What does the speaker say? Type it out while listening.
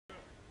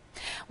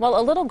Well,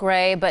 a little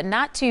gray, but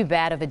not too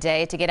bad of a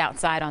day to get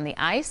outside on the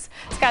ice.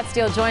 Scott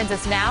Steele joins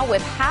us now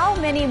with how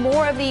many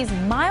more of these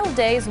mild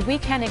days we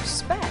can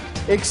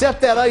expect.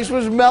 Except that ice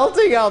was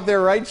melting out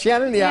there, right,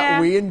 Shannon? Yeah,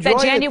 we enjoyed it.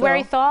 That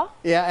January thaw?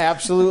 Yeah,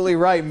 absolutely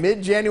right.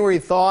 Mid-January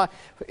thaw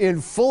in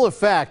full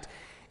effect.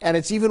 And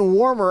it's even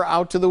warmer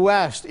out to the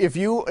west. If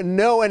you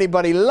know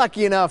anybody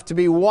lucky enough to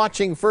be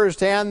watching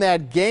firsthand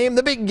that game,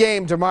 the big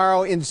game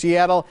tomorrow in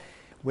Seattle,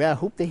 well, I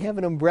hope they have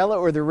an umbrella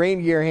or the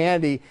rain gear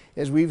handy.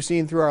 As we've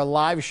seen through our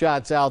live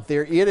shots out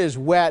there, it is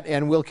wet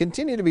and will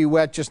continue to be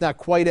wet, just not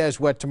quite as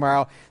wet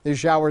tomorrow. The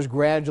showers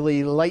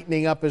gradually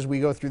lightening up as we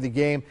go through the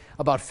game,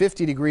 about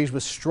 50 degrees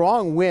with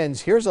strong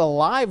winds. Here's a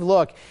live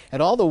look at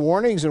all the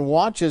warnings and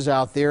watches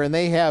out there, and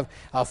they have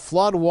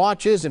flood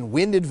watches and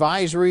wind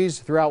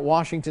advisories throughout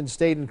Washington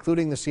State,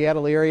 including the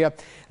Seattle area.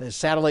 The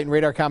satellite and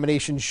radar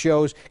combination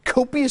shows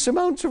copious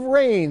amounts of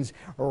rains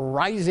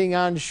rising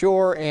on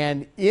shore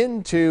and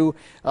into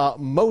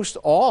most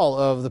all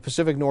of the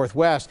Pacific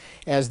Northwest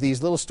as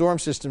these little storm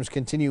systems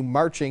continue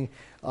marching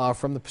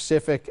from the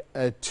Pacific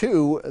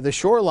to the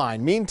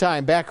shoreline.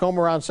 Meantime, back home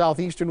around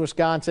southeastern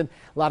Wisconsin,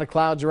 a lot of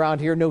clouds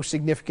around here, no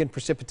significant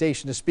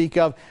precipitation to speak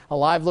of. A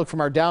live look from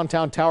our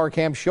downtown tower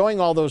cam showing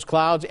all those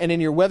clouds. And in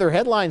your weather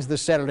headlines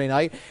this Saturday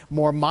night,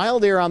 more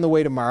mild air on the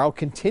way tomorrow,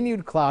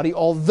 continued cloudy,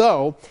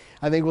 although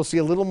I think we'll see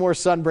a little more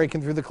sun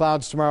breaking through the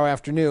clouds tomorrow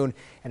afternoon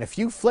and a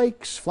few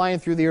flakes flying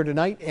through the air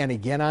tonight and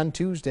again on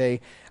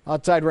Tuesday.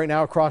 Outside right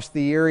now across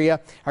the area,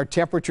 our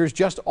temperatures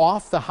just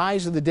off the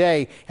highs of the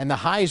day, and the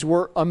highs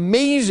were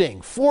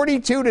amazing.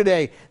 42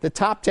 today, the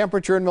top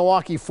temperature in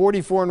Milwaukee,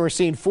 44 in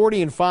Racine,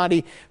 40 in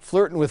Fondy,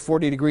 flirting with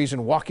 40 degrees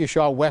in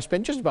Waukesha, West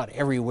Bend, just about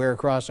everywhere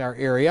across our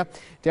area.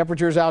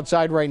 Temperatures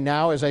outside right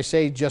now, as I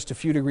say, just a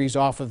few degrees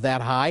off of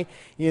that high,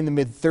 in the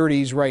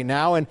mid-30s right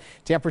now, and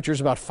temperatures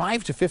about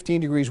 5 to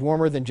 15 degrees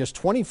warmer than just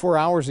 24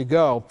 hours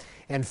ago,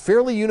 and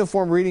fairly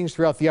uniform readings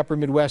throughout the upper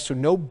Midwest, so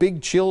no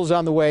big chills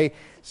on the way.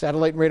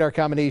 Satellite and radar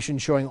combination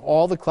showing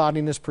all the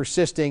cloudiness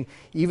persisting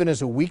even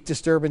as a weak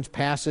disturbance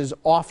passes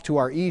off to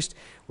our east.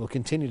 We'll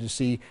continue to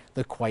see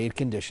the quiet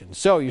conditions.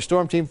 So your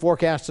storm team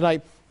forecast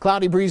tonight: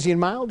 cloudy, breezy, and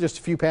mild. Just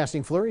a few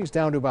passing flurries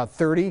down to about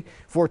 30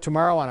 for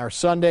tomorrow. On our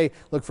Sunday,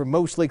 look for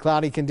mostly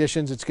cloudy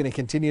conditions. It's going to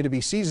continue to be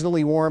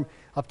seasonally warm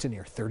up to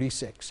near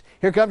 36.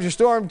 Here comes your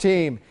storm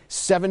team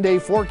 7-day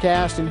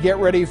forecast, and get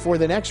ready for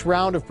the next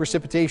round of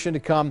precipitation to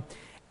come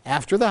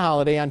after the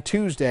holiday on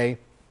Tuesday.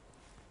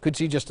 Could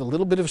see just a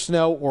little bit of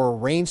snow or a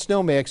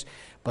rain-snow mix,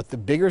 but the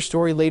bigger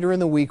story later in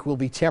the week will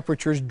be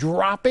temperatures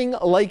dropping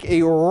like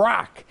a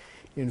rock.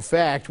 In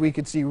fact, we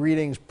could see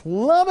readings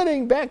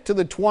plummeting back to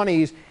the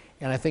 20s,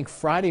 and I think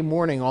Friday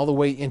morning all the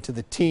way into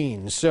the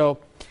teens. So,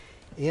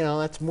 you know,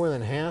 that's more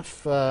than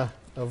half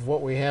of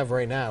what we have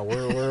right now.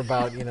 We're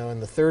about, you know, in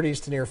the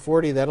 30s to near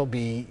 40. That'll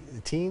be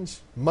the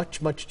teens,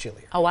 much, much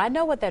chillier. Oh, I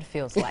know what that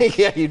feels like.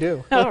 Yeah, you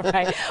do. All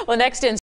right. Well, next in